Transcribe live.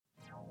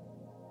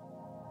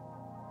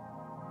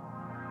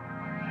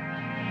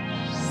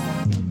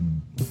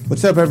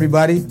What's up,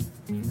 everybody?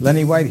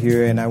 Lenny White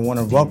here, and I want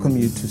to welcome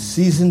you to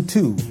Season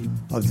 2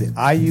 of the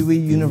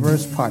IUE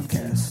Universe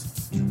podcast.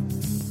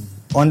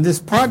 On this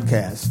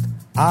podcast,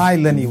 I,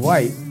 Lenny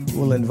White,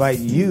 will invite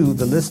you,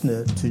 the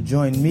listener, to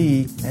join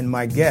me and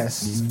my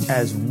guests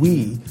as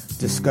we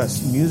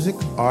discuss music,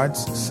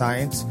 arts,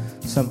 science,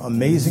 some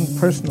amazing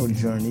personal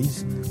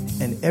journeys,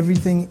 and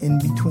everything in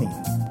between.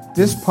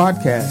 This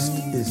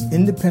podcast is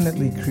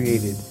independently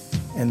created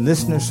and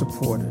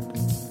listener-supported.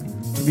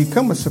 To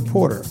become a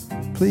supporter,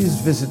 please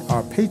visit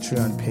our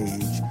Patreon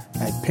page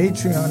at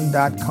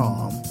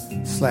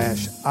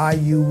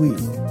patreon.com/IUE,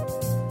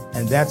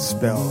 and that's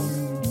spelled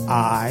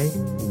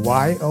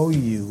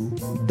IYOUWE.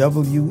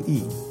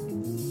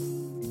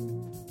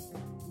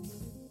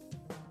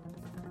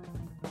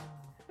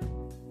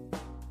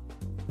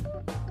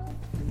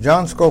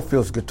 John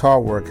Scofield's guitar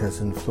work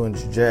has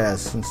influenced jazz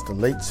since the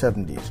late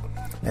 70s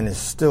and is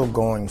still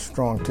going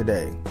strong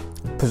today.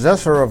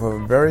 Possessor of a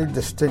very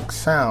distinct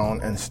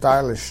sound and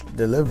stylish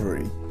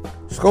delivery,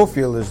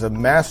 Scofield is a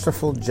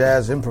masterful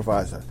jazz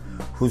improviser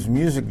whose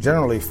music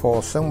generally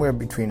falls somewhere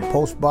between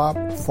post-bop,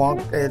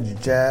 funk-edge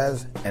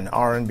jazz, and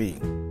R&B.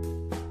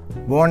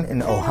 Born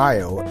in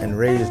Ohio and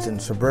raised in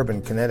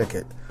suburban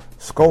Connecticut,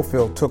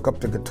 Scofield took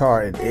up the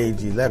guitar at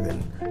age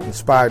 11,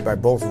 inspired by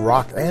both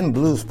rock and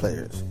blues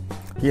players.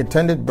 He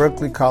attended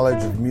Berklee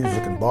College of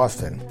Music in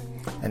Boston,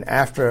 and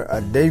after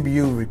a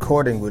debut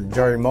recording with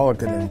Gerry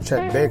Mulligan and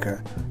Chet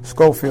Baker,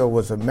 Scofield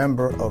was a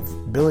member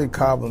of Billy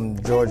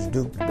Cobham's George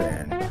Duke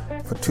Band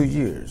for 2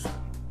 years.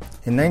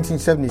 In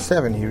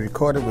 1977, he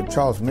recorded with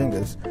Charles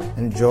Mingus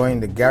and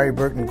joined the Gary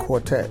Burton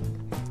Quartet.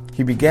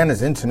 He began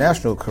his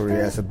international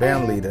career as a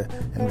band leader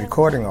and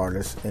recording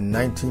artist in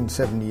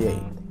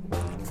 1978.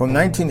 From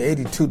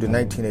 1982 to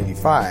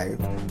 1985,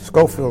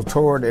 Scofield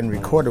toured and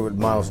recorded with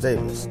Miles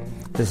Davis.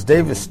 His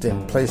Davis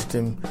stint placed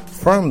him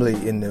firmly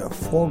in the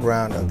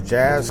foreground of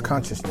jazz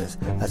consciousness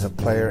as a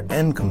player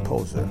and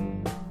composer.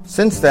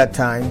 Since that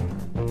time,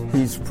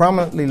 he's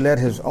prominently led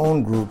his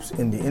own groups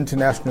in the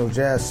international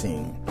jazz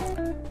scene,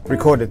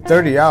 recorded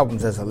 30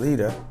 albums as a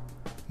leader,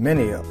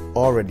 many are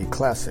already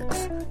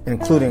classics,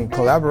 including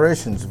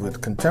collaborations with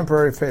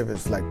contemporary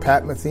favorites like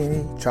Pat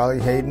Metheny,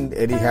 Charlie Haden,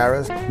 Eddie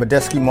Harris,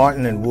 Medeski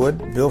Martin and Wood,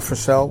 Bill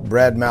Frisell,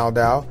 Brad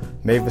Maldau,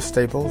 Mavis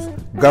Staples,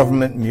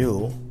 Government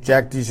Mule,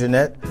 Jack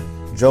DeJohnette,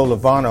 Joe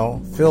Lovano,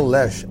 Phil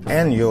Lesh,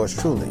 and yours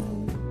truly.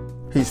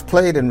 He's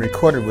played and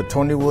recorded with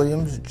Tony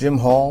Williams, Jim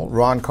Hall,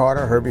 Ron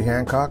Carter, Herbie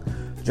Hancock,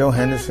 Joe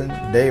Henderson,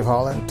 Dave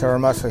Holland,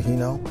 Terumasa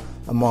Hino,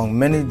 among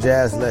many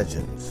jazz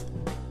legends.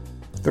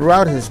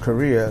 Throughout his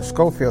career,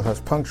 Scofield has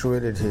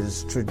punctuated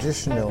his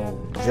traditional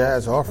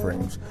jazz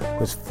offerings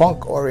with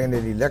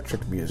funk-oriented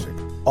electric music.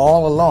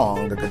 All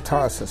along, the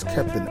guitarist has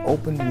kept an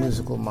open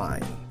musical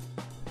mind.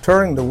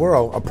 Touring the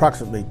world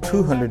approximately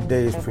 200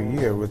 days per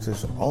year with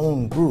his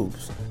own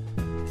groups,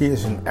 he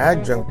is an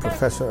adjunct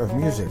professor of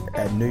music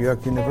at New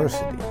York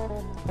University,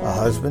 a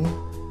husband,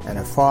 and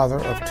a father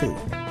of 2.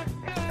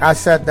 I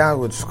sat down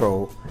with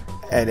Sco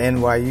at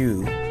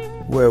NYU,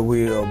 where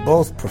we are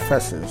both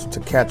professors, to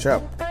catch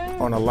up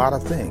on a lot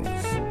of things.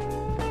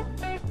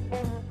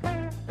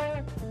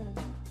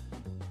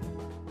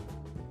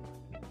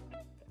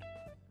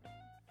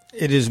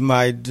 It is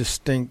my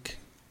distinct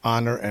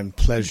honor and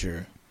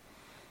pleasure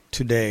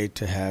today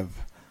to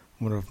have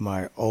one of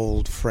my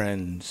old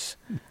friends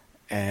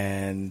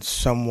and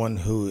someone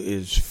who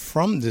is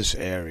from this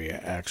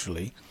area,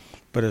 actually,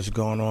 but has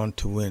gone on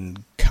to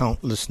win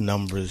countless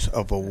numbers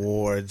of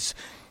awards,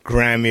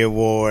 Grammy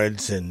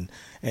Awards, and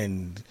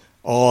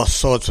all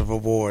sorts of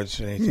awards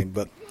and anything.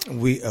 But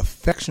we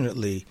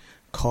affectionately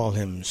call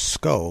him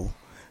Sco,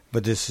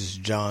 but this is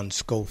John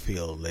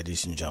Scofield,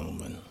 ladies and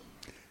gentlemen.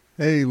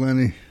 Hey,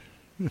 Lenny.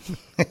 We've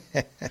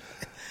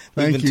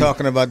been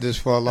talking about this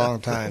for a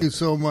long time. Thank you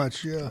so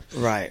much, yeah.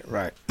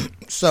 Right.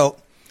 So,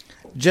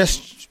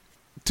 just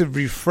to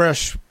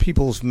refresh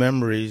people's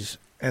memories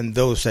and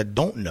those that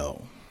don't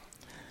know,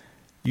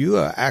 you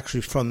are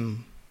actually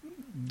from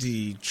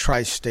the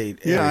tri-state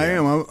area. Yeah, I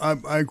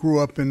am. I grew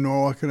up in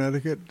Norwalk,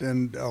 Connecticut,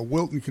 and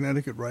Wilton,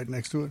 Connecticut, right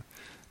next to it,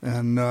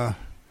 and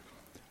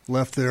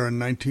left there in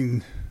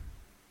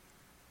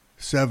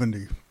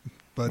 1970.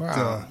 But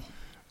wow.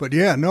 But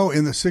yeah, no,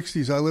 in the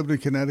 60s, I lived in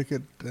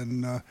Connecticut,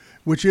 and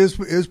which is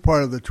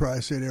part of the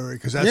tri-state area,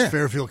 because that's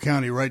Fairfield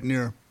County, right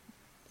near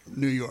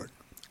New York.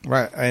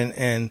 Right,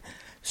 and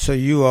so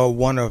you are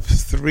one of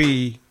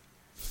 3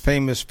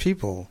 famous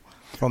people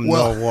from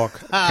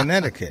Norwalk,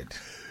 Connecticut.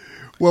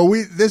 Well,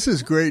 this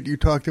is great. You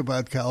talked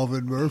about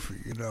Calvin Murphy,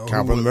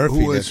 Calvin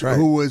Murphy, that's right.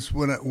 Who was,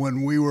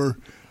 when we were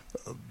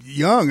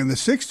young in the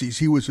 60s,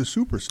 he was a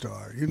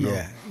superstar,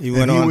 Yeah, he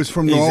was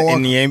from Norwalk.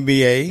 In the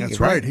NBA.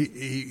 That's right.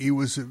 He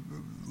was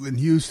in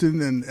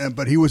Houston,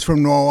 but he was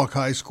from Norwalk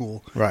High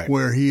School, right,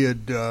 where he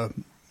had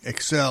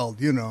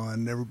excelled,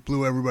 and never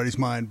blew everybody's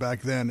mind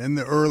back then. In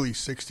the early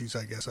 60s,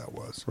 I guess that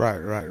was.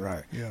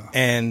 Right. Yeah.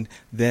 And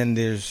then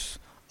there's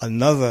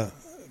another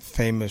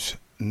famous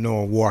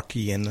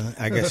Norwalkian,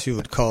 I guess you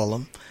would call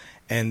him,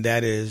 and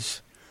that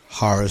is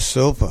Horace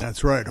Silver.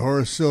 That's right.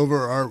 Horace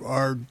Silver,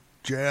 our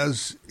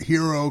jazz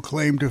hero,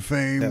 claim to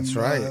fame. That's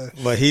right.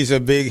 But he's a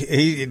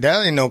big.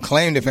 That ain't no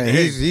claim to fame.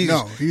 He's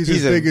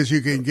as big as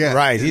you can get.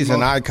 Right. He's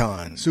an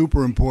icon.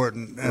 Super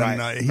important.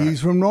 And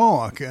he's from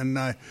Norwalk,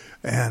 and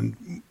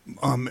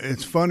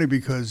it's funny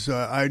because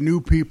I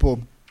knew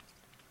people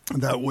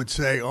that would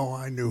say, "Oh,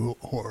 I knew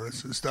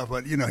Horace and stuff,"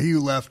 but he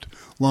left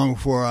long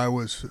before I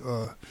was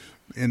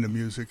into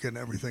music and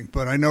everything.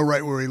 But I know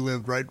right where he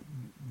lived, right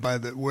by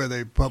where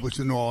they published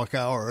the Norwalk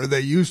Hour, or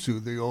they used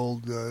to, the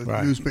old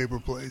newspaper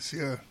place.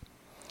 Yeah.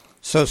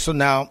 So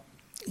now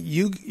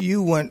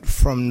you went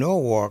from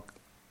Norwalk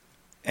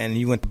and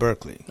you went to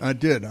Berklee. I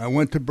did. I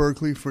went to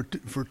Berklee for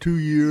 2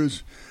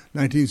 years,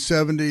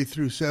 1970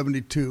 through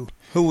 72.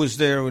 Who was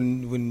there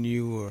when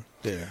you were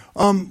there?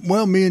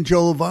 Well, me and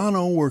Joe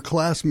Lovano were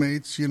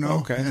classmates,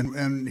 Okay.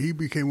 and he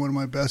became one of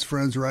my best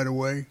friends right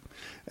away,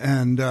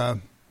 and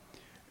then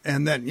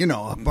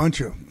a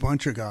bunch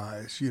of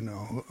guys, it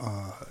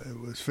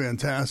was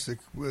fantastic.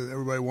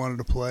 Everybody wanted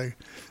to play,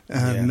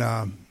 and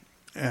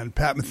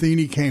Pat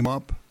Metheny came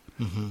up.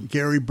 Mm-hmm.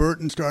 Gary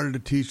Burton started to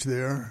teach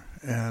there,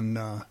 and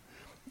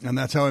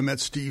that's how I met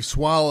Steve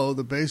Swallow,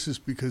 the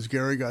bassist, because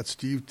Gary got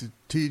Steve to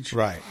teach.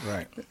 Right.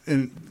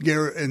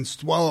 And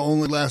Swallow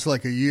only lasted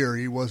like a year.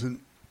 He wasn't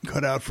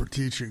cut out for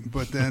teaching,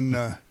 but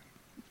then,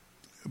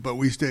 but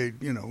we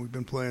stayed. We've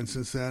been playing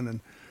since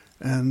then,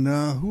 and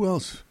who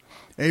else?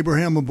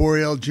 Abraham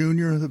Laboriel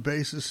Jr., the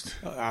bassist.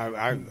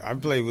 I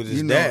played with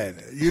his dad.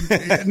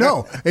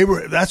 No,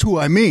 that's who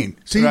I mean.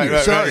 Senior,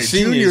 right, sorry. Right.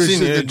 Senior,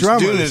 the drummer.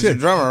 Junior's the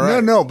drummer,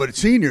 right? No, but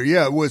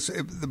Senior, was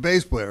the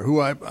bass player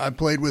who I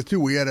played with, too.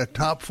 We had a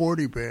top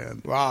 40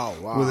 band. Wow.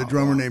 With a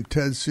drummer named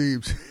Ted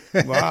Siebes.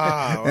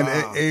 Wow.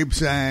 And Abe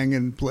sang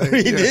and played.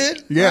 He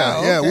did? Yeah,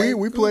 wow, yeah. Okay,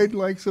 We played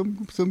like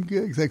some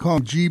gigs. They call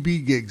them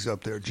GB gigs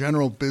up there,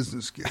 general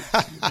business gigs.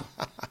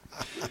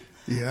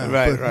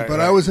 Yeah, but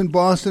I was in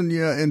Boston,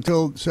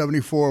 until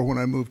 74 when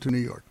I moved to New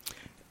York.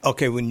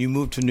 Okay, when you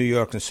moved to New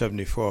York in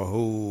 74,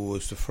 who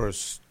was the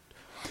first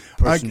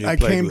person you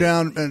played with? I came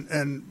down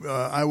and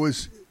I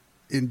was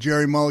in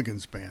Jerry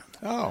Mulligan's band.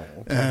 Oh,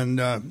 okay.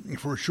 And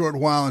for a short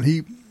while, and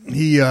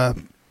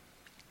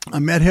I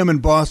met him in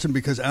Boston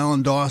because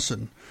Alan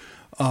Dawson,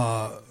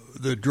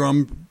 the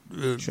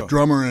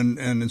drummer and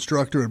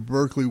instructor at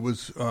Berklee,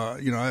 was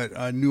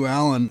I knew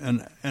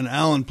Alan, and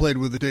Alan played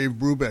with the Dave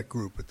Brubeck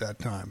group at that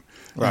time.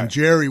 Right. And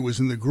Jerry was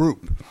in the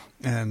group,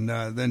 and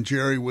then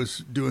Jerry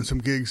was doing some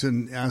gigs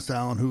and asked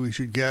Alan who he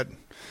should get,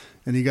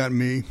 and he got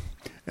me,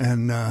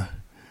 and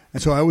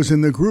so I was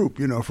in the group,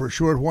 for a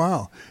short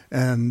while,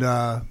 and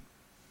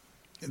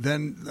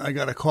then I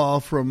got a call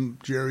from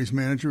Jerry's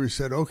manager. He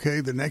said, "Okay,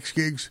 the next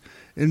gig's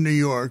in New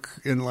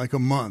York in like a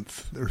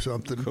month or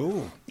something."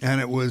 Cool. And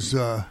it was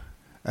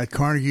at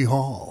Carnegie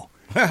Hall.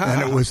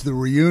 And it was the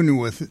reunion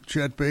with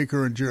Chet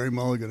Baker and Jerry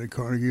Mulligan at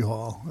Carnegie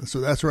Hall.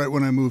 So that's right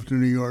when I moved to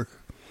New York.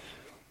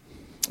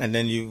 And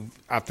then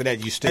after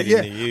that, you stayed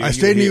in New York. I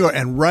stayed in New York.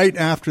 And right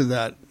after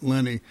that,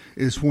 Lenny,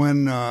 is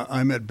when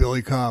I met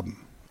Billy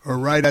Cobham, or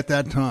right at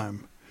that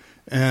time.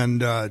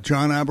 And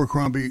John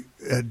Abercrombie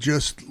had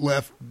just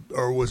left,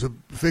 or was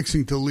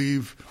fixing to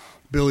leave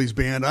Billy's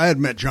band. I had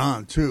met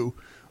John, too.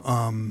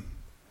 And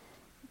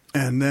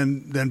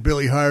then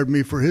Billy hired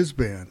me for his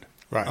band.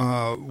 Right.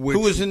 Who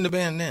was in the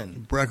band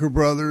then? Brecker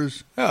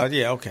Brothers. Oh,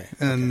 yeah, okay.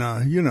 And,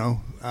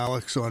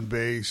 Alex on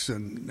bass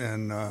and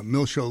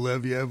Milsho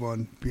Leviev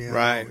on piano.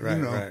 Right.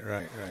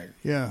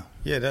 Yeah.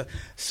 Yeah.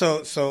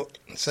 So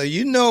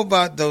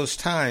about those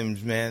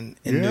times, man,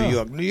 in New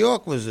York. New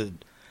York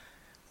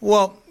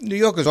New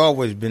York has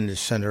always been the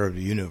center of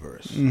the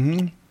universe.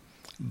 Mm-hmm.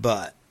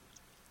 But,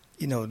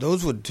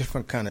 those were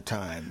different kind of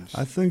times.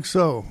 I think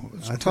so.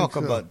 Talk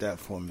about that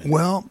for a minute.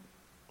 Well,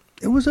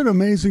 it was an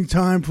amazing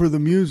time for the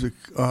music,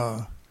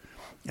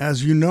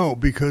 as you know,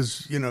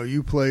 because,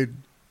 you played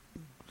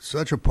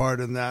such a part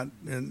in that.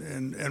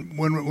 And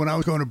when I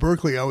was going to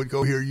Berklee, I would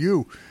go hear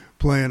you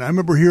playing. I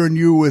remember hearing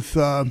you with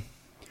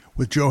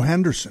Joe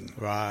Henderson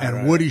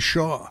and Woody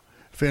Shaw,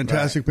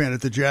 fantastic band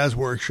at the Jazz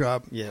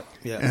Workshop. Yeah.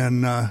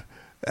 And I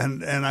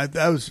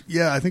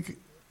think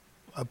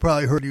I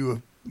probably heard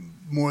you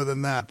more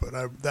than that,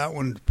 but that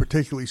one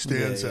particularly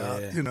stands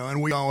out. Yeah.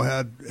 And we all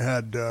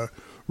had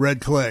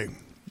Red Clay.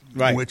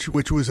 Right.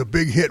 Which was a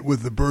big hit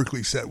with the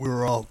Berklee set. We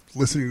were all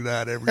listening to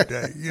that every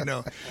day,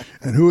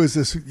 And who is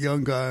this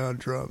young guy on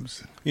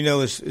drums?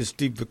 It's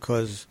deep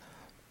because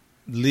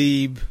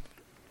Lieb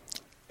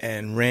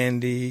and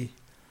Randy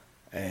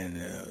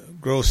and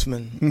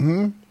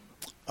Grossman,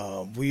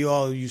 we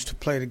all used to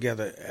play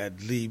together at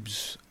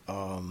Lieb's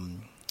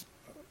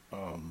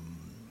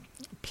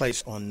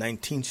place on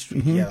 19th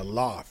Street. He had a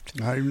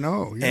loft. I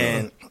know, yeah.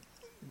 And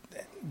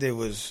there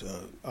was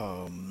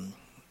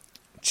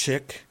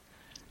Chick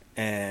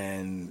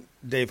and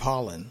Dave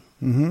Holland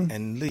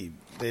and Lieb.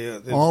 They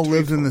all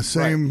lived in the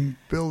same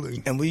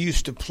building. And we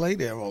used to play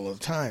there all the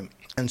time.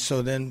 And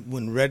so then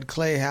when Red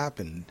Clay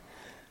happened,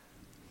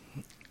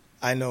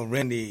 I know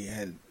Randy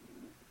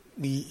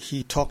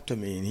he talked to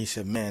me and he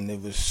said, "Man,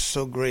 it was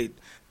so great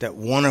that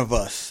one of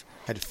us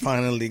had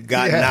finally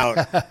gotten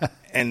out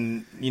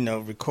and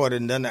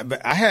recorded and done that.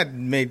 But I had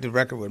made the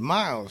record with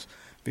Miles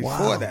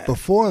before that.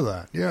 Before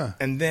that, yeah.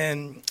 And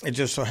then it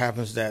just so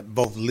happens that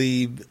both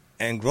Lieb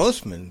and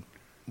Grossman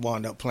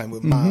wound up playing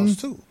with Miles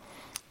too.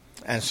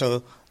 And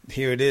so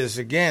here it is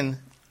again.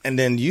 And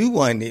then you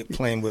wind up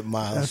playing with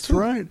Miles That's too.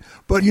 right.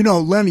 But,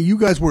 Lenny, you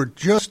guys were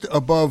just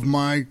above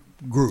my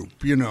group,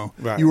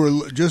 Right. You were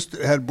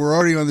were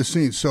already on the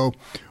scene. So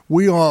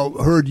we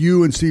all heard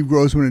you and Steve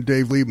Grossman and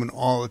Dave Liebman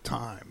all the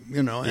time,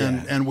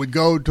 and would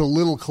go to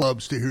little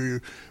clubs to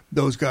hear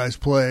those guys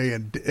play.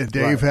 And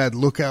Dave had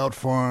Lookout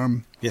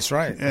Farm. Yes,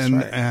 right.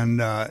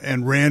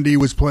 And Randy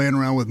was playing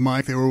around with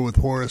Mike. They were with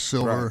Horace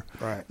Silver.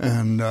 Right.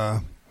 And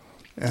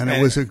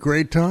it was a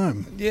great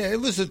time. Yeah, it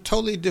was a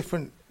totally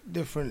different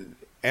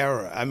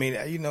era. I mean,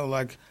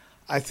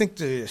 I think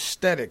the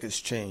aesthetic has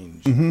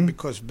changed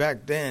because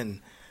back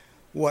then,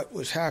 what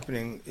was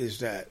happening is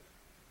that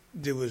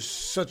there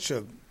was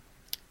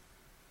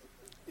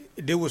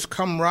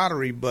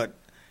camaraderie, but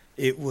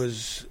it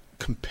was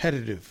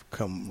competitive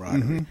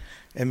camaraderie.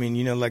 I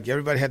mean,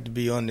 everybody had to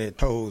be on their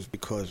toes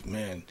because,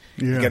 man,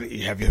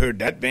 have you heard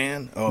that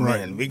band? Oh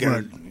man, we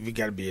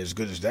gotta be as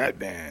good as that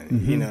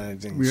band. Yeah.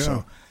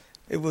 So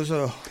it was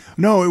it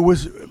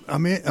was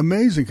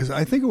amazing because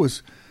I think it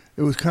was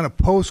kind of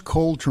post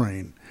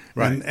Coltrane,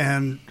 right?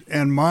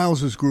 And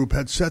Miles's group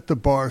had set the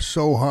bar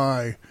so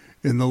high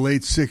in the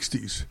late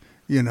 '60s,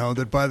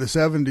 that by the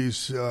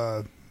 '70s,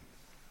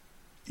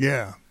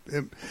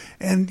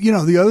 and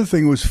the other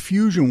thing was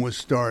fusion was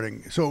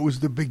starting, so it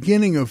was the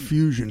beginning of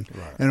fusion,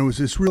 right. And it was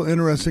this real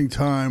interesting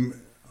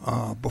time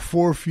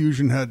before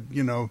fusion had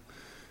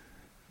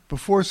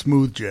before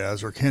smooth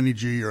jazz or Kenny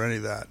G or any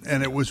of that,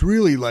 and it was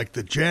really like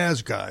the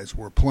jazz guys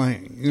were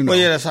playing. Well,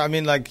 yeah, that's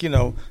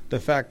the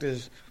fact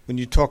is when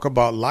you talk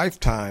about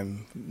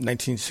Lifetime,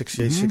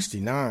 1968,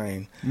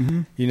 69,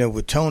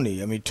 with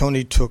Tony. I mean,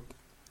 Tony took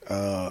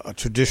a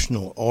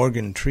traditional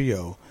organ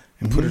trio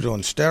and put it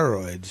on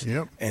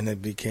steroids, and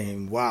it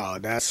became, wow,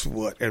 that's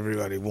what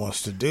everybody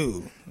wants to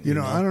do.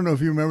 I don't know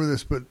if you remember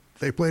this, but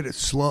they played at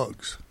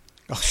Slugs.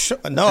 Oh, sure.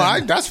 No,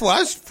 that's where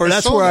I first saw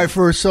That's where I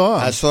first saw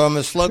him. I saw him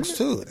at Slugs,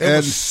 too. It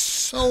was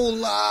so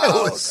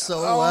loud. It was so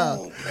loud.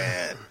 Oh,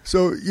 man.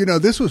 So,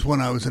 this was when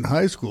I was in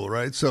high school,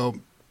 right? So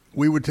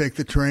we would take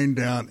the train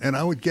down, and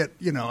I would get,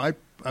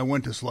 I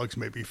went to Slugs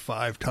maybe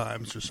 5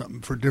 times or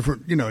something for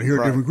different, hear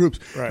different groups.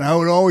 Right. And I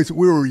would always,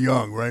 we were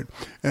young, right?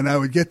 And I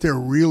would get there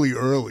really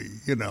early,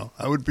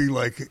 I would be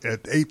like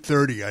at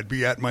 8:30, I'd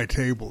be at my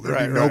table.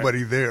 There'd be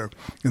nobody there.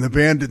 And the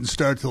band didn't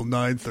start till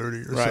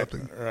 9:30 or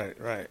something.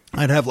 Right.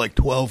 I'd have like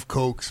 12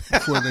 Cokes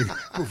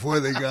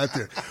before they got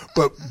there.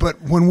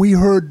 But when we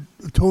heard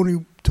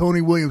Tony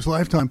Williams'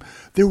 Lifetime,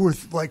 there were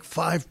like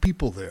 5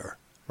 people there.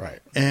 Right.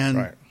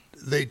 And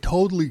they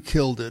totally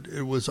killed it.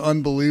 It was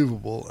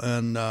unbelievable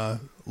and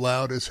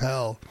loud as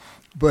hell.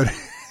 But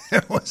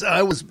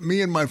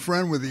me and my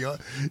friend were the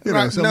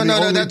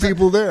only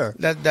people there.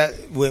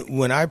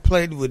 When I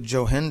played with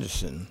Joe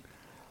Henderson,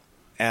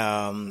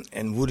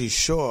 and Woody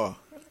Shaw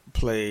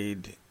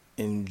played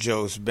in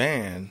Joe's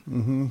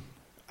band,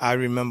 I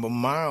remember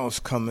Miles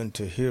coming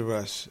to hear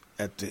us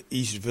at the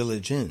East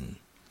Village Inn.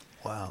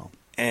 Wow.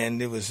 And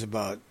there was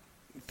about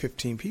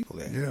 15 people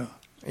there.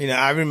 Yeah.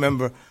 I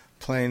remember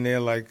playing there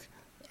like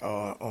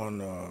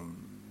on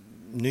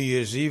New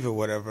Year's Eve or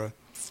whatever,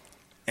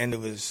 and there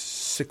was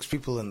 6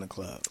 people in the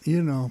club.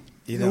 It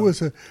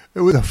was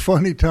a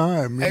funny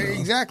time.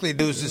 Exactly.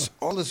 There was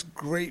all this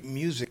great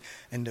music,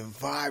 and the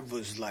vibe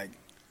was like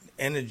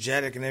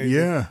energetic and everything.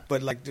 Yeah.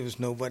 But like there was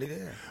nobody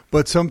there.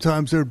 But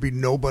sometimes there'd be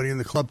nobody in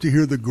the club to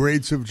hear the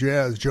greats of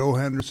jazz, Joe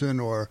Henderson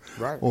or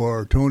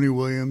Tony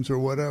Williams or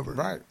whatever.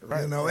 Right.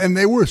 And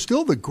they were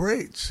still the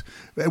greats.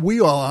 We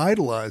all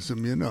idolized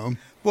them.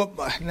 Well,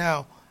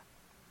 now,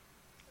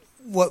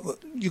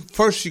 you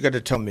got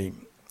to tell me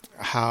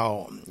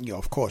how,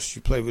 of course,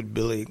 you played with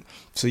Billy.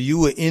 So you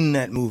were in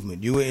that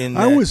movement. You were in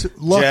that I was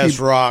lucky. Jazz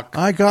rock.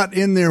 I got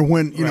in there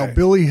when,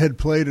 Billy had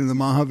played in the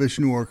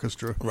Mahavishnu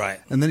Orchestra. Right.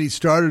 And then he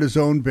started his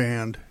own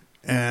band.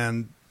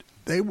 And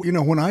they,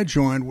 when I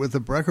joined with the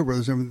Brecker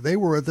Brothers, they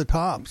were at the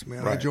tops,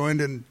 man. Right. I joined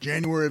in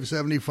January of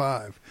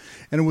 75.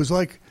 And it was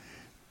like,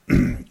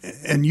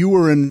 and you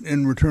were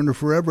in Return to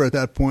Forever at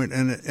that point,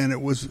 and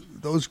it was,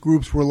 those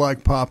groups were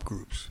like pop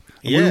groups.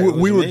 Yeah,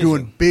 we were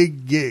doing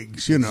big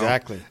gigs,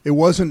 Exactly. It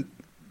wasn't,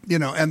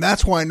 and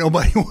that's why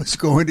nobody was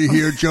going to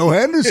hear Joe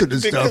Henderson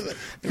and stuff,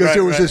 because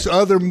there was this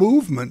other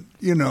movement,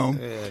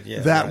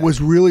 that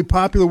was really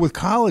popular with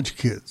college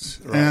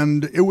kids,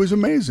 and it was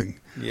amazing.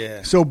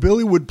 Yeah. So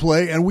Billy would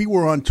play, and we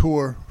were on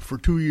tour for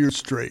 2 years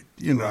straight,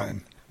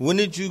 Right. When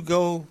did you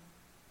go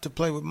to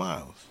play with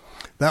Miles?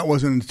 That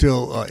wasn't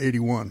until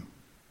 81.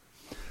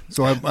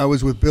 So I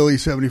was with Billy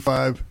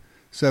 75.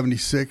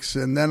 76,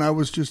 and then I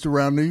was just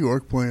around New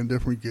York playing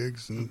different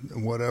gigs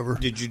and whatever.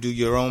 Did you do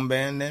your own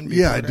band then?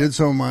 Yeah, I did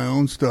some of my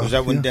own stuff. Was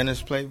that when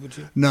Dennis played with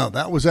you? No,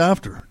 that was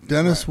after.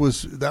 Dennis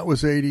was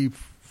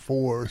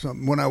 84 or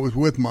something when I was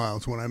with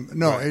Miles.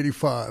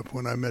 85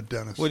 when I met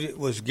Dennis.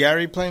 Was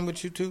Gary playing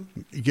with you too?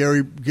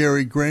 Gary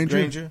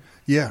Granger?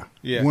 Yeah.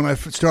 Yeah. When I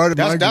started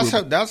my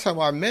group. That's how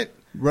I met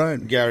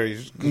Gary.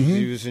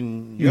 He was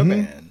in your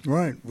band.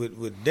 Right.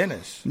 With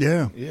Dennis.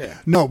 Yeah. Yeah.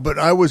 No, but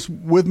I was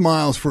with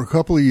Miles for a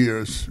couple of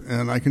years,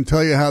 and I can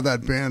tell you how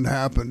that band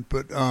happened.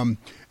 But and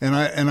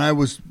I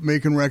was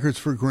making records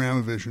for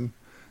Gramavision,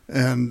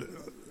 and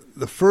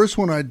the first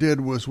one I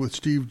did was with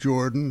Steve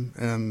Jordan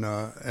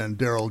and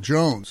Daryl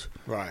Jones.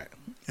 Right.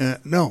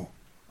 No,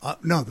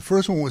 the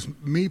first one was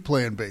me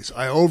playing bass.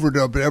 I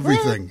overdubbed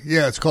everything. What?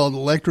 Yeah, it's called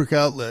Electric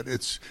Outlet.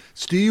 It's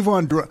Steve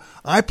on drum.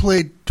 I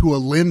played to a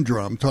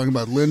Lindrum, talking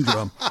about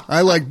Lindrum.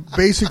 I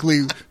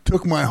basically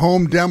took my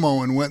home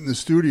demo and went in the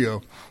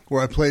studio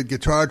where I played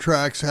guitar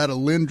tracks, had a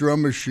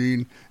Lindrum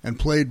machine, and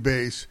played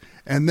bass.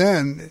 And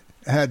then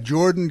had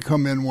Jordan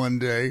come in one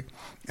day,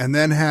 and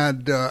then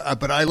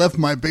but I left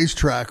my bass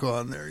track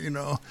on there,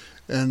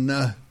 And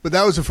but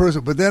that was the first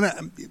one. But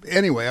then,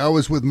 anyway, I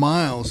was with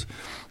Miles.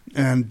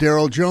 And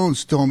Daryl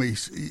Jones told me,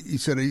 he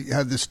said he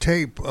had this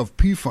tape of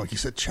P-Funk. He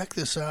said, check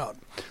this out.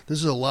 This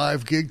is a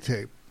live gig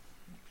tape.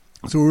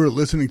 So we were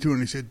listening to it,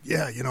 and he said,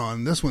 yeah,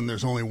 on this one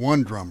there's only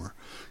one drummer.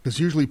 Because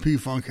usually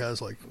P-Funk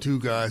has like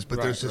two guys,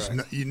 but there's this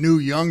new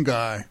young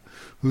guy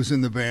who's in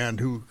the band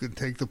who could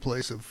take the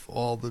place of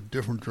all the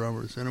different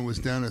drummers, and it was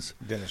Dennis.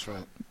 Dennis,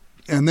 right.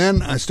 And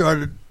then I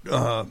started,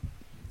 and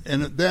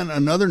then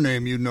another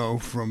name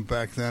from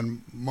back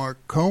then, Mark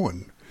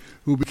Cohen,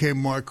 who became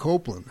Mark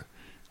Copeland.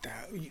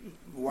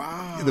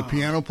 Wow. The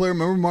piano player.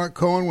 Remember Mark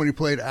Cohen when he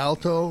played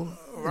alto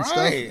and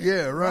stuff?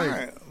 Yeah,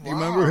 right. Do you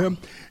remember him?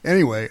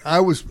 Anyway,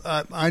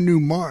 I knew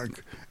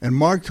Mark, and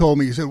Mark told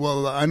me, he said,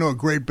 well, I know a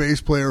great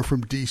bass player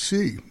from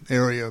D.C.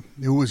 area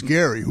who was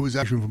Gary, who was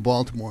actually from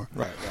Baltimore.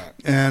 Right.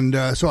 And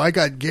so I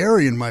got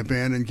Gary in my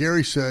band, and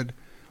Gary said,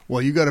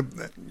 well, you got to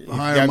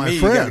hire my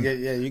friend.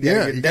 You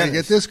got to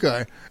get this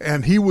guy.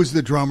 And he was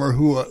the drummer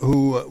who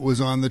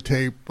was on the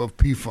tape of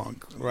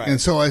P-Funk. Right. And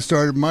so I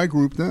started my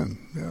group then,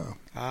 yeah.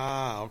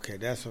 Ah, okay.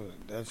 That's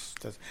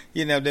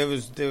there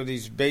were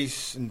these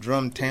bass and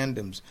drum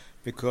tandems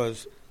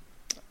because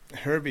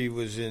Herbie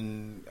was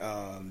in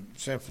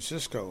San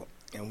Francisco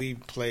and we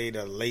played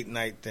a late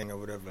night thing or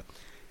whatever,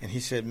 and he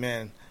said,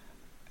 "Man,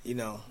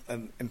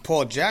 and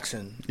Paul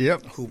Jackson,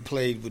 who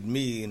played with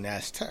me in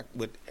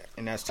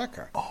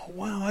Azteca. Oh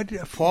wow,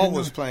 Paul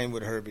was playing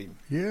with Herbie.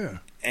 Yeah,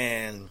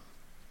 and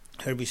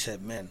Herbie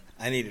said, "Man,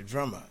 I need a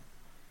drummer."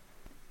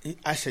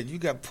 I said, "You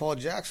got Paul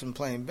Jackson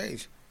playing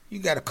bass. You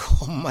got to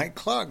call Mike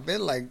Clark." They're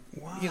like,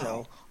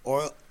 wow.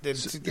 Or they're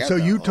together. So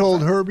you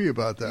told Herbie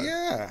about that?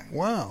 Yeah.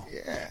 Wow.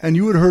 Yeah. And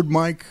you had heard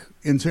Mike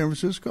in San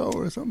Francisco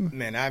or something?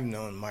 Man, I've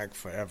known Mike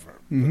forever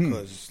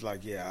because,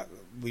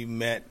 we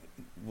met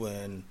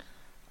when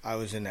I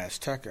was in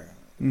Azteca,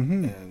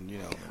 and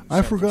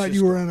I forgot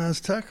you were in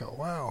Azteca.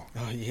 Wow.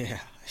 Oh yeah,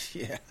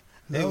 yeah.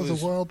 That was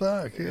a while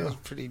back. Yeah, it was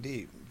pretty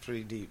deep.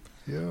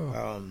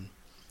 Yeah.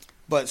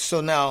 But so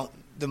now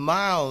the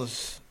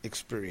Miles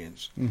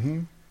experience.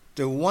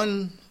 The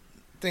one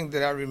thing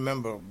that I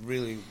remember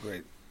really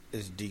great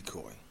is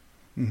Decoy.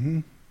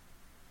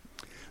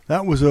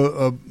 That was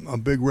a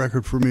big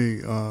record for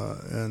me,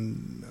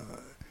 and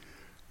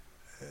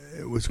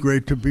it was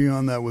great to be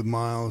on that with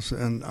Miles.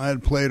 And I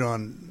had played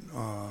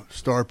on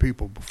Star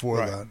People before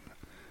that,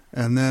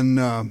 and then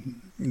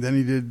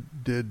he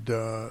did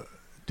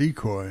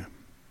Decoy,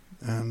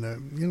 and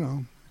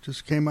it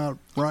just came out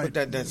right.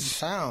 But that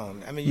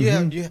sound. I mean, you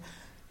have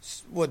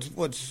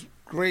what's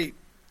great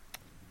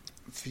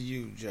for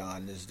you,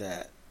 John, is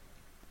that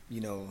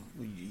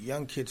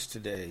young kids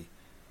today,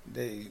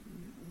 they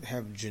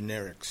have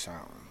generic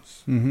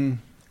sounds,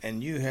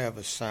 and you have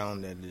a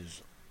sound that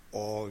is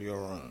all your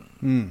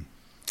own.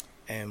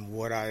 And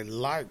what I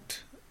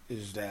liked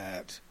is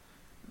that,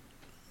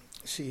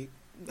 see,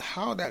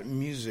 how that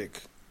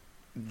music,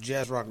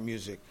 jazz rock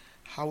music,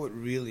 how it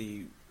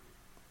really,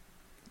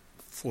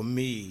 for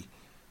me,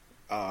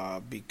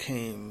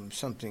 became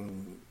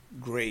something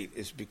great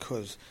is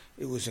because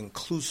it was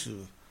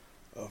inclusive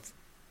of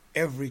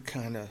every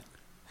kind of.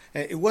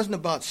 It wasn't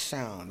about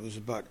sound; it was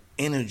about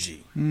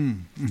energy.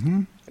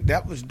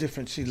 That was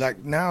different. See,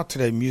 like now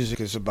today, music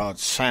is about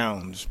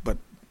sounds, but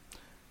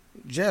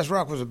jazz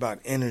rock was about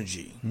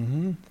energy,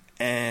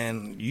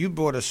 and you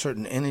brought a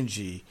certain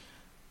energy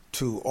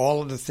to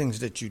all of the things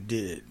that you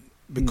did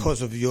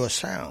because of your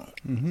sound.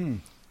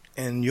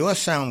 And your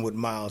sound with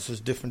Miles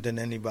is different than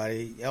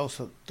anybody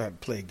else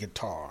that played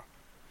guitar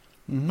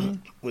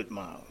with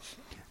Miles.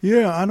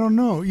 Yeah, I don't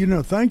know.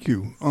 Thank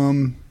you.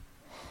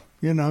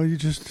 You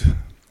just,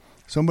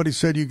 somebody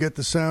said you get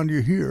the sound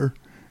you hear,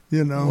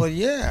 Well,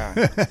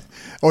 yeah.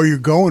 Or you're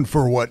going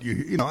for what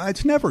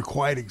it's never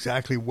quite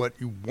exactly what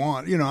you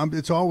want.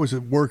 It's always a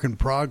work in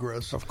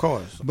progress. Of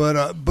course. But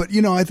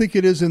I think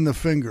it is in the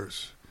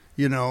fingers.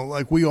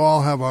 Like we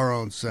all have our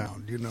own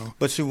sound,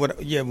 But see,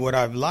 what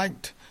I've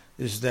liked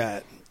is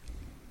that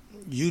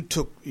you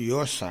took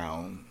your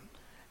sound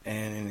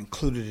and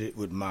included it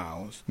with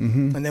Miles.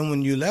 And then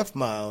when you left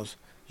Miles,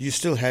 you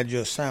still had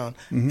your sound.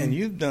 And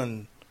you've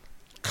done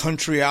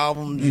country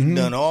albums. You've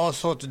done all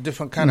sorts of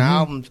different kind of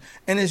albums,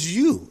 and it's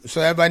you.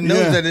 So everybody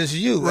knows that it's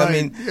you. Right. I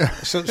mean,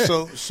 so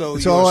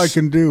it's all I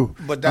can do.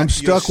 But I'm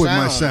stuck with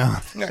my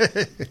sound.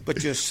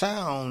 But your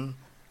sound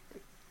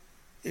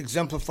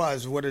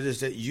exemplifies what it is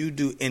that you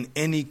do in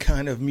any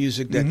kind of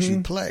music that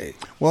you play.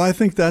 Well, I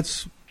think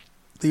that's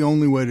the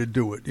only way to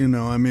do it.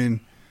 I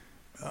mean,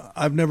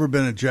 I've never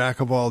been a jack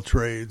of all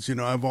trades.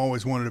 I've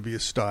always wanted to be a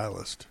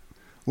stylist,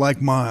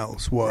 like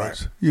Miles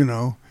was.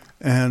 Right.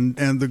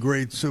 And the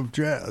greats of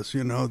jazz,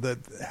 that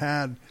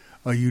had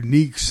a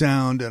unique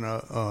sound and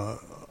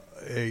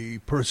a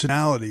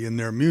personality in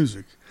their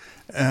music.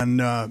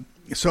 And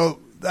so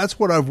that's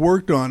what I've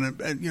worked on.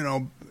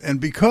 And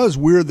because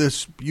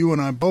you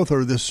and I both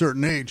are this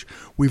certain age,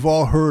 we've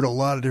all heard a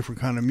lot of different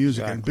kind of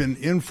music and been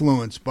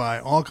influenced by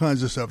all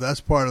kinds of stuff.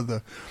 That's part of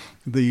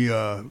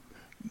the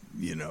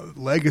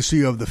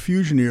legacy of the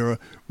fusion era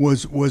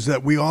was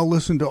that we all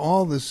listened to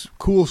all this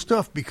cool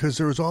stuff because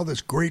there was all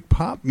this great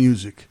pop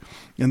music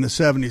in the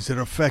 70s that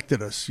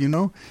affected us, and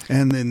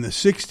in the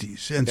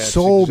 60s, and That's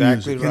soul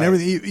exactly music right. and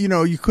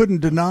everything. You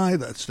couldn't deny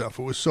that stuff.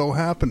 It was so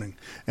happening.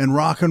 And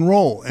rock and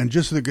roll and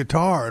just the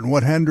guitar and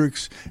what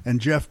Hendrix and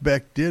Jeff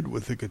Beck did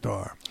with the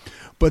guitar.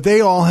 But they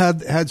all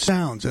had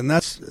sounds, and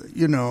that's,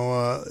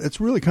 it's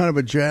really kind of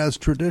a jazz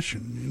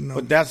tradition.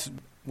 But that's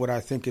what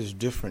I think is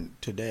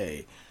different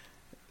today.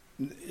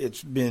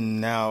 It's been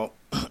now,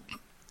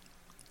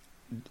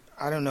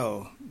 I don't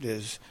know,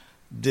 there's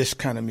this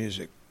kind of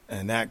music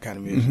and that kind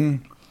of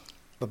music.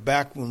 But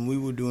back when we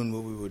were doing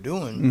what we were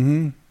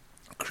doing,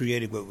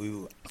 creating what we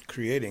were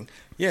creating,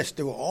 yes,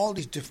 there were all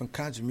these different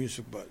kinds of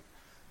music, but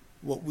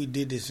what we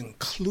did is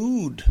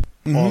include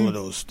all of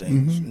those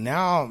things.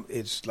 Now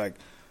it's like,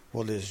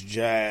 well, there's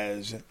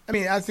jazz. I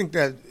mean, I think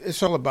that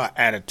it's all about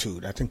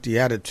attitude. I think the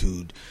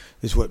attitude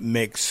is what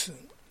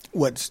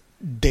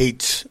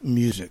dates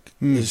music,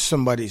 is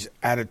somebody's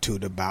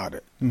attitude about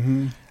it.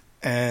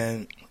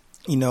 And,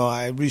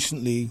 I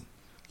recently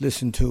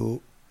listened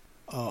to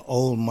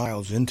old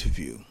Miles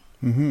interview.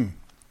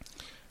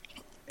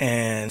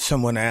 And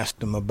someone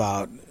asked him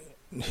about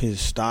his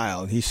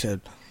style. He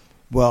said,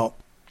 well,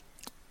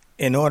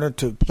 in order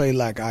to play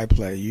like I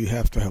play, you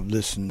have to have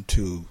listened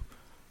to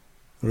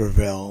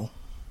Ravel,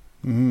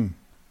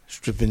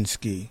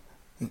 Stravinsky,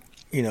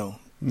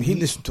 He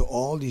listened to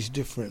all these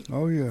different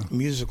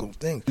musical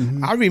things.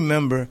 I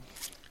remember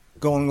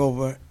going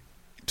over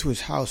to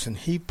his house and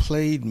he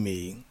played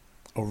me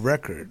a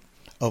record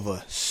of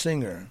a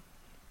singer,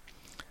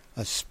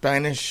 a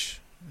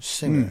Spanish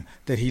singer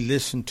that he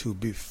listened to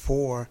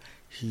before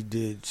he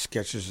did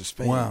Sketches of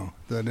Spain. Wow,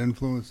 that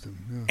influenced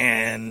him. Yeah.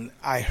 And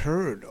I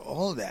heard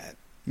all that.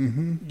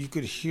 You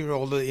could hear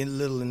all the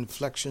little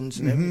inflections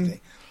and everything.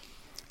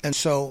 And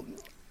so,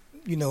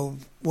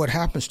 what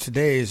happens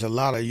today is a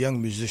lot of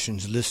young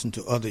musicians listen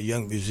to other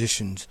young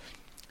musicians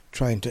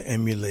trying to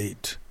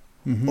emulate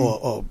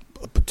or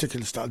a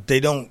particular style.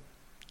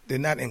 They're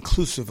not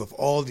inclusive of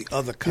all the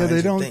other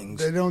kinds of things.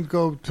 They don't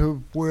go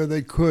to where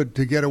they could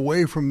to get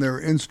away from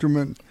their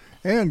instrument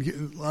and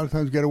a lot of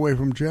times get away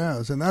from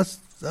jazz. And that's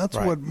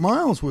right. What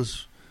Miles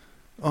was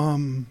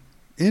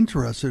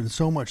interested in,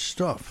 so much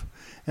stuff.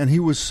 And he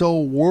was so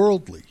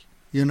worldly.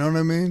 You know what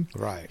I mean?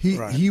 Right.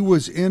 He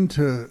was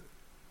into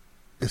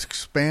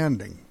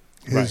expanding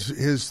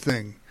his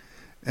thing.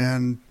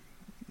 And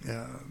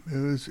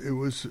it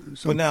was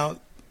But now,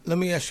 let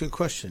me ask you a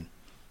question.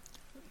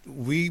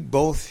 We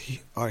both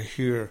are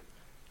here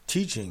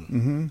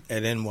teaching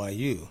at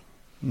NYU,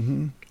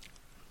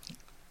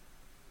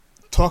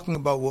 talking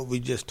about what we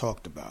just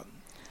talked about.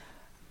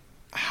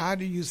 How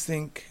do you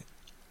think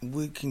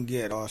we can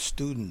get our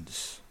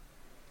students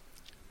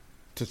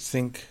to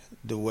think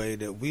the way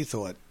that we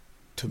thought,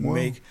 to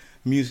make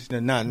music?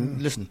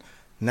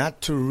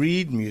 Not to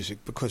read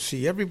music, because,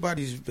 see,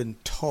 everybody's been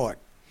taught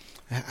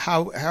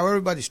how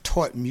everybody's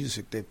taught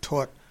music. They're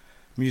taught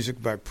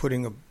music by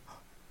putting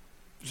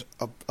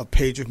a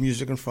page of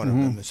music in front of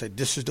them and say,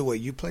 this is the way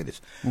you play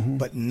this.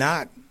 But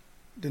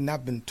they're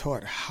not been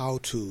taught how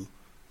to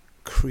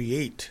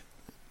create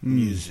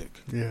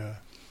music. Yeah.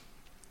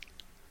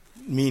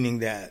 Meaning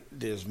that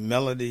there's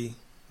melody,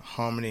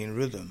 harmony, and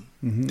rhythm.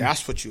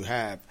 That's what you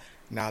have.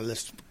 Now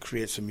let's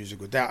create some music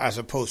with that, as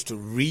opposed to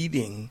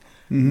reading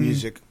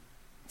music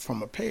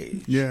from a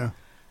page. Yeah.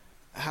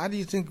 How do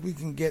you think we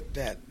can get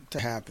that to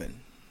happen?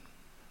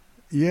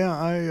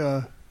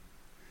 Yeah,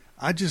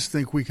 I just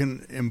think we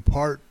can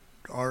impart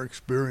our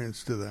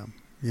experience to them.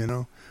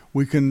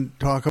 We can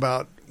talk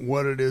about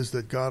what it is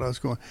that got us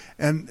going.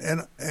 And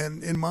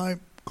in my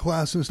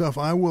class and stuff,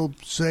 I will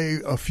say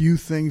a few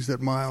things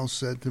that Miles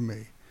said to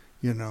me,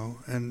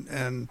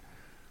 and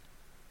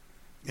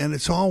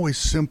it's always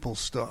simple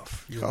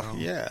stuff,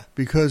 Yeah.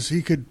 because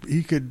he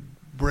could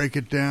break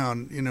it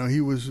down.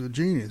 He was a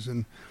genius.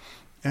 And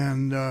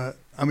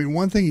I mean,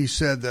 one thing he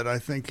said that I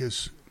think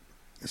is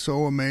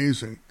so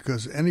amazing,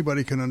 because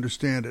anybody can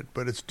understand it,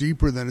 but it's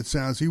deeper than it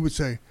sounds. He would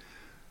say,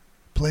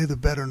 play the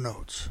better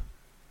notes.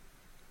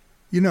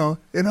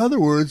 In other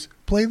words,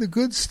 play the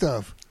good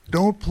stuff.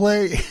 Don't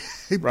play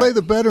He'd play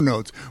the better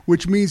notes,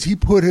 which means he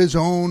put his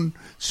own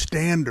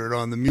standard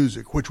on the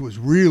music, which was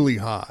really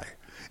high.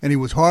 And he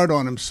was hard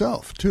on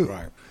himself, too,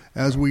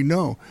 as we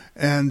know.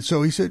 And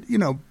so he said,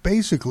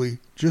 basically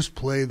just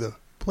play the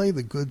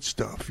good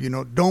stuff.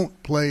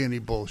 Don't play any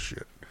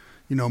bullshit.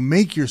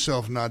 Make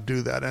yourself not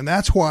do that. And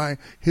that's why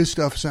his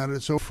stuff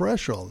sounded so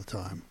fresh all the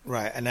time.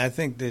 Right. And I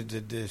think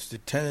that there's the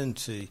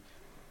tendency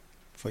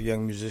for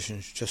young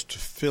musicians just to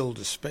fill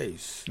the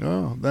space.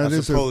 Oh, that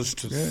as opposed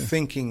to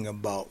thinking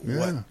about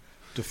what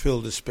to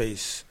fill the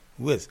space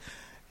with.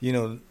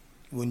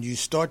 When you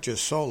start your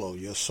solo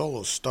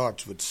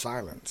starts with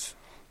silence.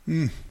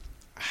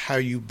 How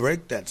you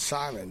break that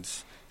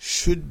silence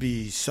should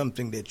be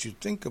something that you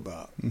think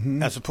about,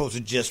 as opposed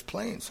to just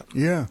playing something.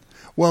 Yeah.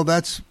 Well,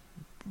 that's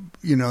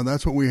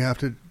what we have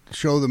to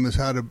show them, is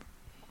how to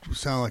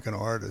sound like an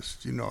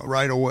artist,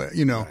 right away,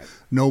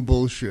 no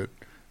bullshit.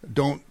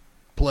 Don't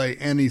play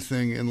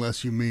anything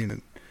unless you mean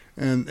it.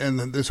 And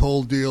this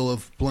whole deal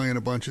of playing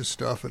a bunch of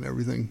stuff and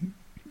everything,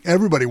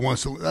 everybody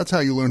wants to, that's how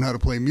you learn how to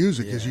play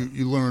music, is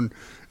you learn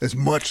as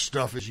much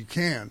stuff as you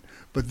can.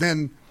 But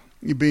then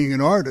being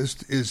an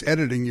artist is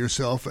editing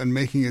yourself and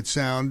making it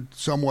sound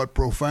somewhat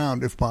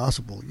profound if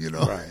possible,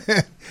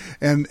 Right.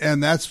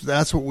 and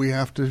that's what we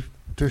have to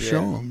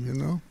show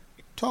them,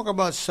 Talk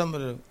about some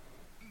of the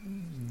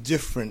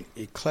different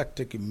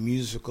eclectic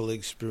musical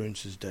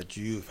experiences that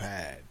you've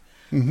had.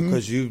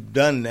 Because you've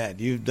done that.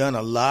 You've done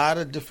a lot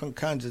of different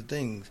kinds of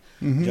things,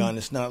 John.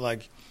 It's not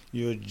like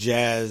you're a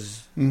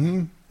jazz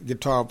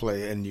guitar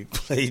player and you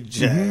play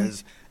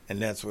jazz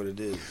and that's what it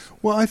is.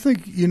 Well, I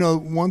think,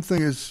 one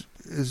thing is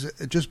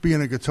just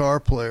being a guitar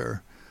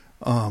player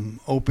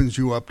opens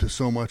you up to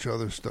so much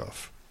other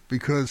stuff.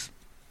 Because,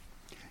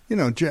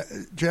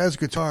 jazz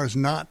guitar is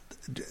not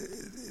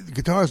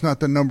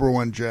the number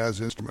one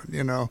jazz instrument,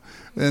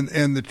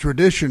 and the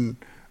tradition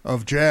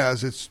of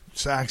jazz, it's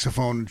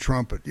saxophone and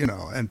trumpet,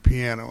 and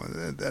piano.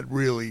 That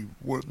really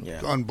was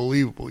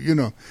unbelievable,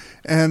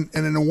 And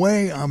in a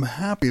way, I'm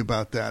happy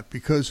about that,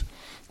 because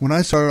when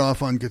I started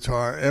off on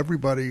guitar,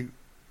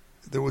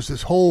 there was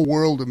this whole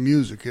world of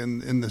music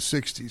in the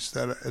 60s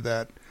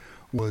that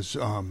was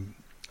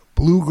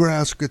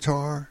bluegrass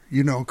guitar,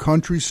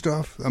 country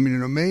stuff. I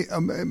mean,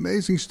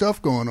 amazing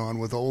stuff going on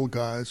with old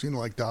guys,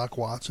 like Doc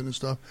Watson and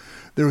stuff.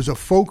 There was a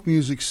folk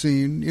music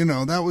scene,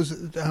 that was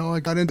how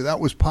I got into it. That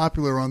was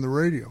popular on the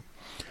radio.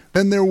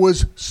 Then there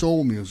was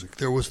soul music.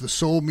 There was the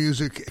soul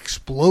music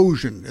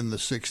explosion in the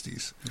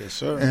 60s. Yes,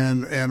 sir.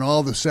 And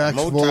all the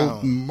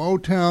saxophone.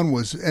 Motown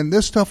was, and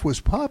this stuff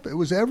was pop. It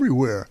was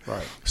everywhere.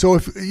 Right. So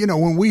if,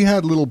 when we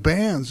had little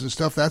bands and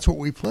stuff, that's what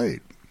we played.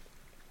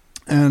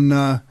 And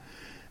that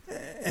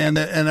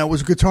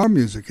was guitar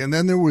music. And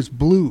then there was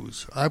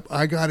blues.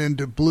 I got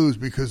into blues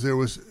because there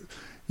was,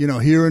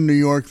 here in New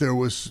York, there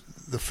was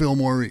the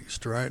Fillmore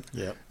East, right?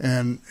 Yep.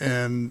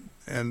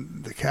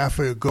 And the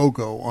Cafe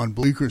Go-Go on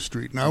Bleecker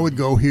Street. And I would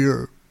go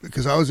here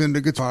because I was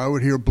into guitar. I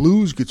would hear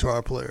blues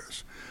guitar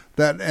players.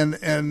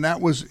 And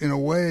that was, in a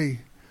way,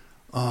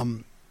 a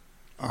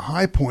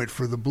high point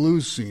for the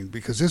blues scene,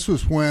 because this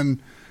was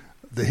when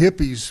the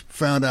hippies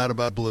found out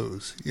about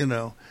blues,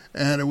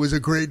 and it was a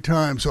great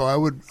time. So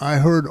I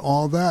heard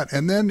all that.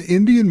 And then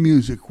Indian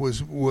music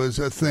was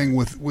a thing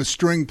with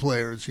string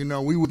players.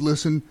 We would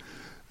listen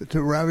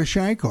to Ravi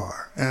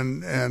Shankar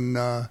and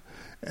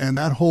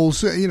that whole,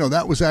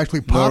 that was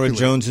actually popular. Nora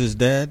Jones's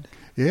dad?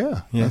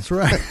 Yeah, that's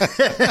right.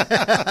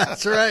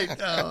 That's right.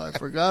 Oh, I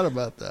forgot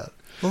about that.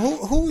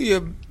 Well, who are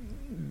your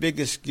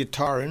biggest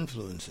guitar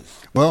influences?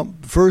 Well,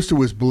 first it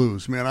was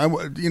blues, man.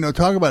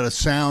 Talk about a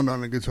sound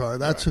on a guitar.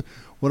 That's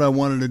what I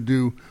wanted to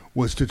do,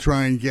 was to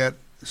try and get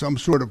some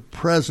sort of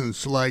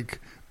presence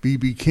like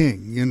B.B.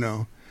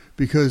 King,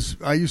 because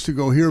I used to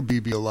go hear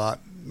B.B. a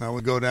lot. I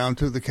would go down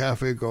to the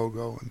Cafe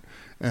Go-Go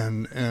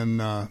and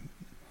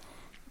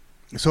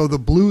so the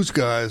blues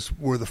guys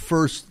were the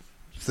first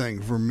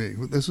thing for me.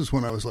 This is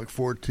when I was like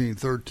 14,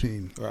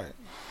 13. Right.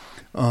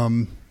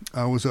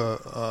 I was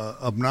a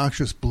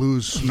obnoxious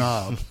blues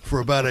snob for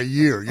about a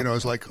year.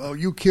 It's like, oh,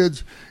 you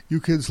kids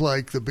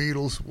like the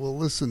Beatles. Well,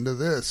 listen to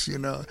this,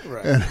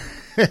 Right.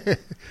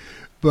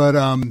 But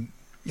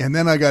and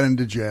then I got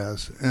into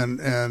jazz,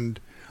 and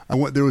I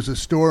went. There was a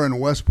store in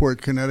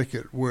Westport,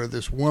 Connecticut, where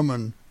this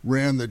woman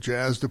ran the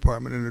jazz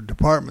department in a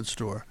department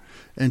store,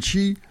 and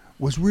she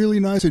was really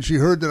nice, and she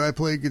heard that I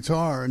played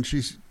guitar, and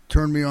she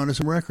turned me on to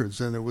some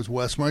records, and it was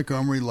Wes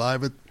Montgomery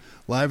live at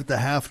the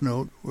Half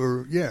Note,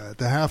 at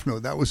the Half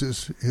Note. That was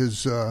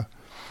his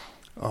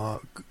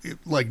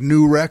like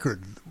new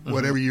record,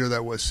 whatever year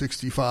that was,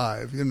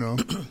 65,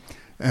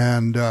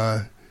 and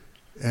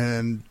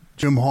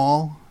Jim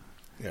Hall.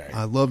 Yeah.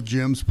 I loved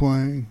Jim's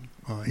playing.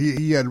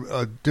 He had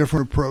a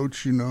different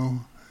approach, and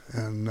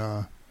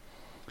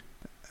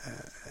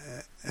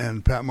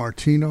Pat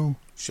Martino.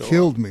 Sure.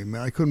 Killed me,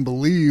 man. I couldn't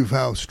believe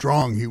how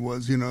strong he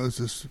was, It's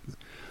just,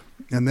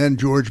 and then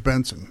George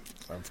Benson.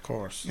 Of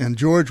course. And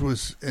George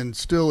was, and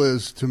still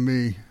is to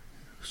me,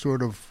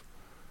 sort of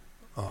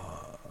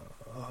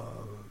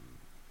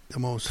the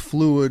most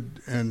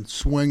fluid and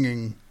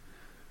swinging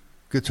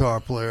guitar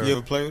player. You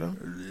ever play with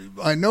him?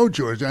 I know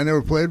George. I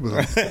never played with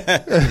him.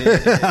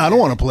 I don't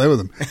want to play with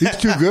him. He's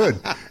too good.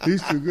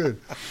 He's too good.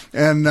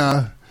 And,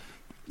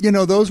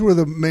 those were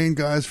the main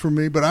guys for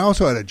me. But I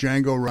also had a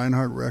Django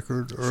Reinhardt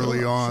record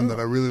early on that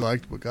I really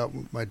liked. But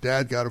my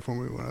dad got it for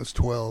me when I was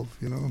 12,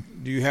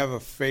 Do you have a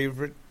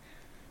favorite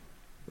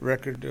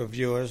record of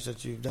yours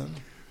that you've done?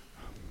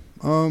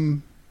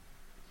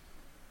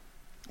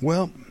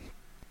 Well,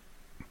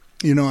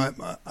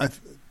 I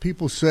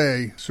people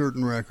say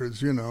certain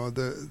records,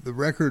 the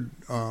record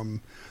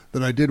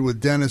that I did with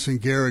Dennis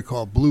and Gary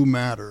called Blue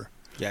Matter,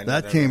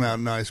 that came out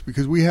nice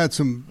because we had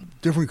some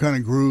different kind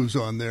of grooves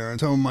on there, and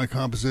some of my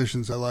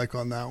compositions I like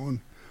on that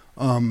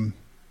one.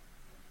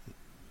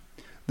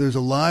 There's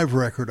a live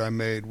record I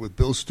made with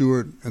Bill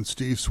Stewart and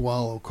Steve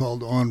Swallow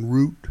called En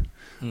Route,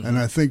 and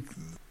I think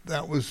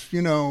that was,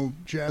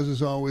 jazz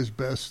is always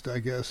best, I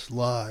guess,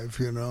 live,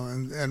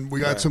 and we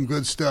got some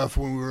good stuff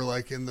when we were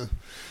like in the,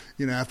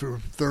 after a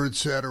third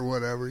set or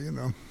whatever,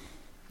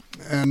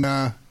 and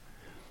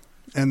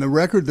the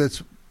record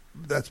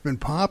that's been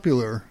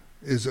popular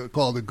is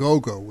called A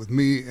Go-Go with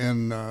me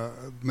and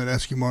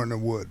Medeski, Martin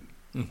and Wood,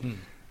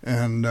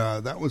 and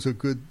that was a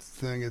good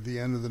thing at the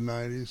end of the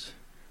 90s.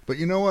 But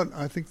you know what?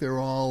 I think they're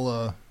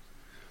all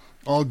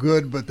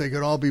good, but they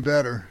could all be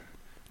better.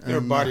 Your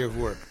body of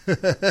work.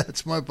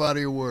 It's my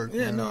body of work.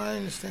 Yeah, man. no, I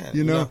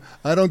understand.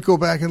 I don't go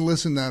back and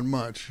listen that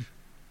much.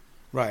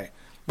 Right.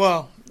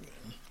 Well,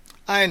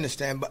 I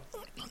understand, but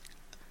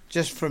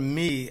just for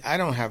me, I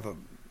don't have a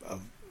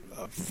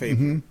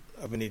favorite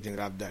of anything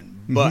that I've done.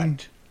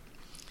 But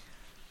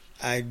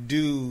I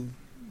do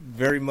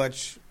very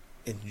much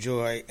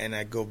enjoy, and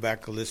I go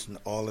back to listen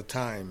all the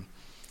time,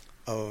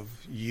 of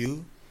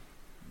you,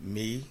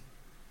 me,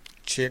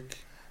 Chick,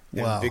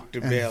 and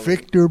Victor Bailey.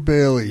 Victor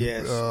Bailey.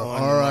 Yes.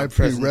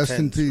 R.I.P. Rest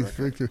in peace,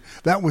 Victor.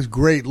 That was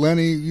great.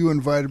 Lenny, you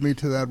invited me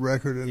to that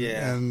record,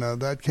 and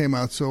that came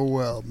out so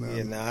well,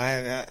 man.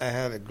 Yeah, I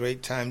had a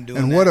great time doing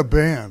that. And what a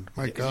band.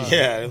 My God.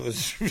 Yeah, it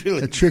was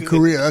really At Chick good.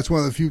 Corea, that's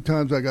one of the few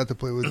times I got to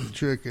play with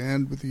Chick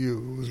and with you.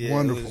 It was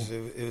wonderful.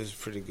 It was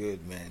pretty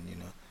good, man,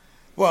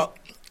 Well,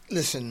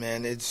 listen,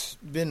 man, it's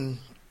been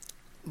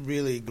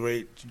really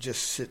great to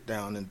just sit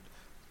down and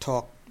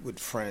talk with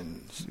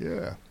friends.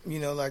 Yeah.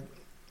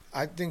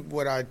 I think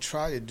what I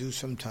try to do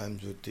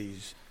sometimes with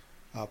these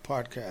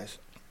podcasts,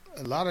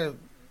 a lot of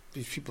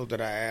these people that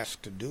I ask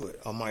to do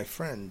it are my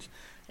friends.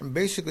 And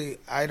basically,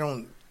 I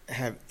don't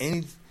have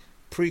any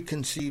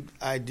preconceived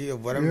idea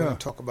of what I'm going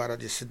to talk about. I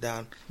just sit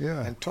down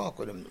and talk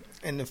with them.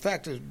 And the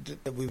fact is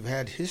that we've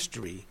had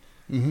history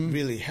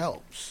really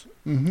helps,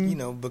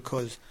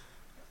 because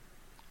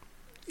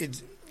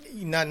it's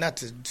not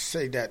to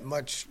say that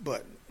much,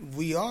 but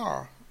we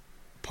are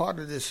part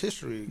of this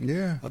history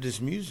of this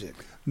music.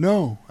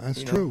 No,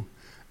 that's true.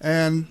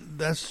 And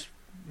that's,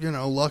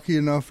 lucky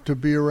enough to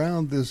be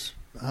around this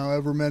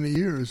however many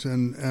years.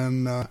 And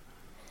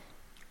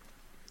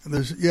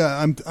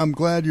I'm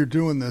glad you're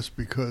doing this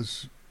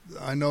because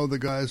I know the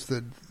guys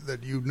that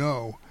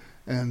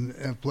and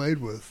have played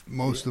with,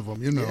 most of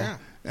them, Yeah.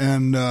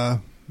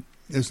 And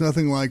it's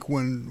nothing like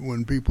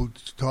when people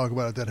talk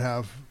about it that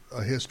have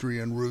a history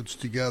and roots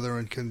together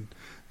and can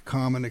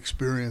common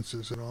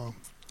experiences and all.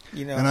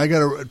 And I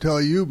got to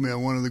tell you,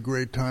 man, one of the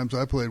great times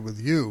I played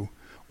with you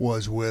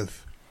was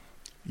with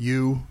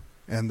you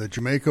and the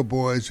Jamaica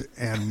Boys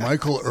and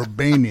Michael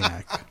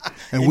Urbaniak.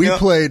 And we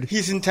played.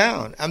 He's in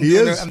town. I'm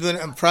doing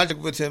a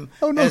project with him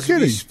as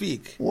we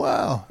speak.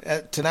 Wow.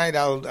 Tonight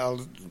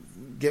I'll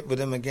get with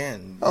him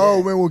again.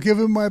 Oh, man, we'll give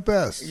him my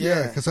best.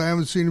 Yeah, because I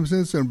haven't seen him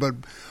since then. But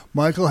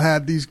Michael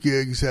had these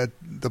gigs at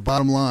the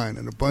Bottom Line,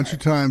 and a bunch of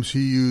times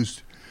he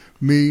used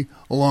me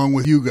along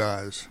with you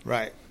guys.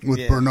 Right.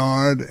 With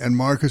Bernard and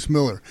Marcus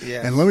Miller.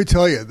 Yes. And let me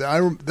tell you,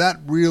 that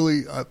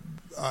really,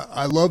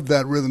 I loved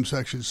that rhythm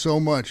section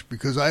so much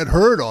because I had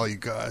heard all you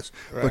guys.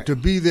 Right. But to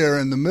be there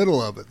in the middle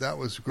of it, that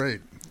was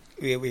great.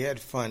 Yeah, we had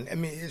fun. I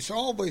mean, it's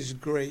always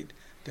great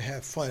to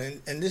have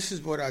fun. And this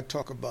is what I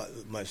talk about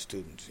with my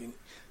students.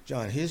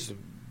 John, here's the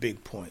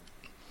big point.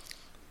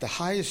 The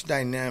highest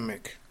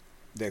dynamic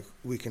that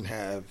we can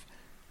have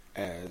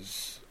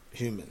as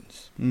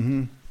humans,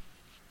 and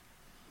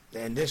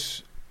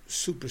this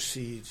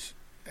supersedes,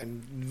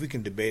 and we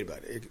can debate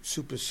about it, it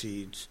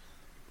supersedes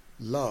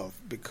love,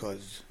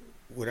 because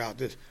without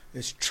this,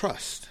 it's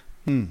trust.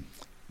 When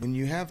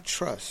you have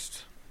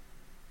trust,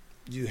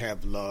 you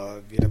have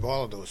love, you have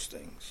all of those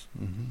things.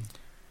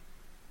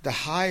 The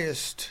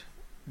highest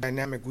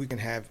dynamic we can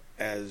have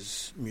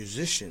as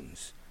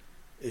musicians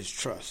is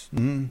trust.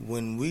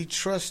 When we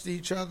trust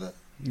each other,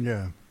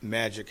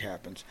 magic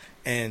happens.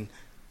 And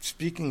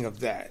speaking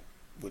of that,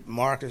 with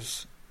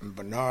Marcus and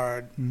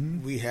Bernard,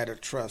 we had a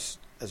trust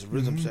as a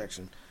rhythm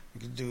section.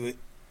 We could do it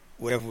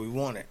whatever we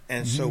wanted.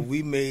 And so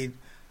we made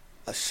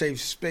a safe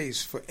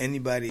space for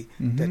anybody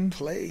that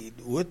played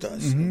with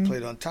us and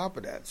played on top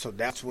of that. So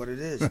that's what it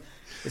is.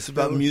 It's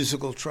about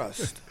musical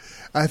trust.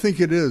 I think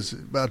it is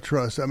about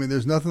trust. I mean,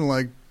 there's nothing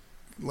like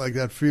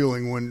that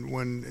feeling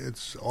when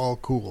it's all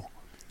cool.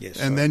 Yes,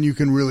 and then you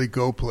can really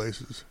go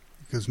places.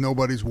 You because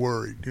nobody's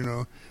worried,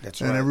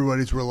 That's and right.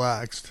 everybody's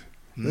relaxed.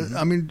 Mhm.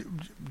 I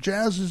mean,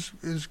 jazz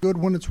is good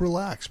when it's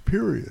relaxed,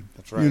 period.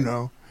 That's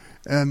right.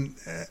 And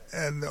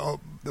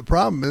the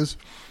problem is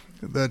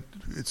that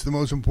it's the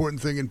most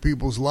important thing in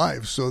people's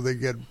lives, so they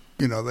get,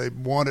 they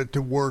want it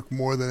to work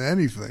more than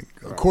anything.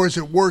 Right. Of course,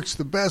 it works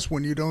the best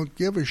when you don't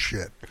give a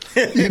shit,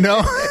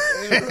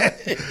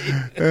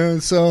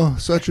 And so,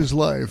 such is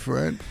life,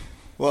 right?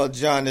 Well,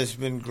 John, it's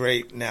been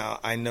great. Now,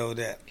 I know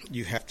that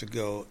you have to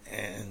go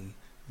and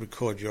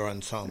record your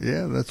ensemble.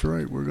 Yeah, that's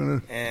right. We're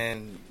going to...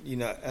 And,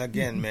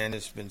 again, man,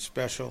 it's been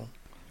special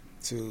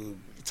to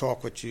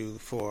talk with you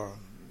for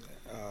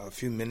a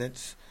few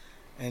minutes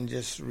and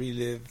just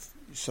relive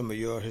some of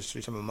your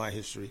history, some of my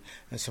history,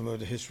 and some of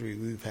the history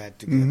we've had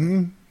together.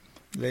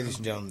 Mm-hmm. Ladies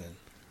and gentlemen,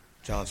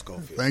 John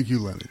Scofield. Thank you,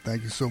 Lenny.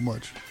 Thank you so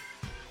much.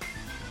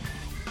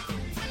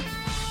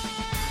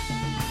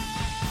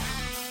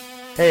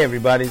 Hey,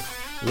 everybody.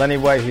 Lenny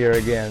White here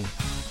again,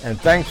 and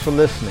thanks for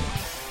listening.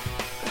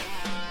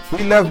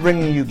 We love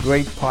bringing you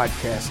great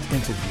podcast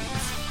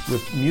interviews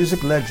with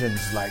music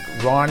legends like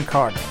Ron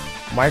Carter,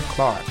 Mike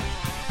Clark,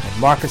 and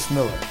Marcus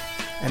Miller,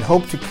 and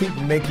hope to keep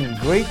making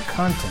great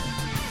content.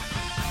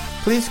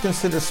 Please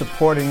consider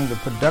supporting the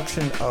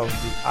production of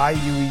the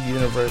IUE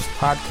Universe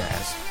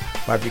podcast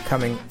by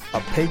becoming a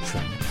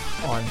patron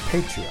on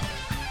Patreon.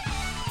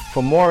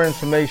 For more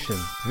information,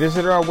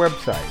 visit our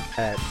website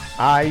at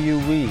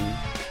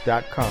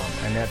iuwe.com,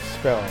 and that's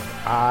spelled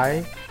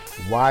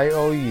IYOUWEE.com.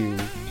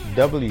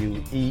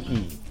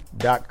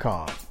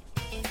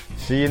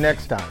 See you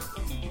next time.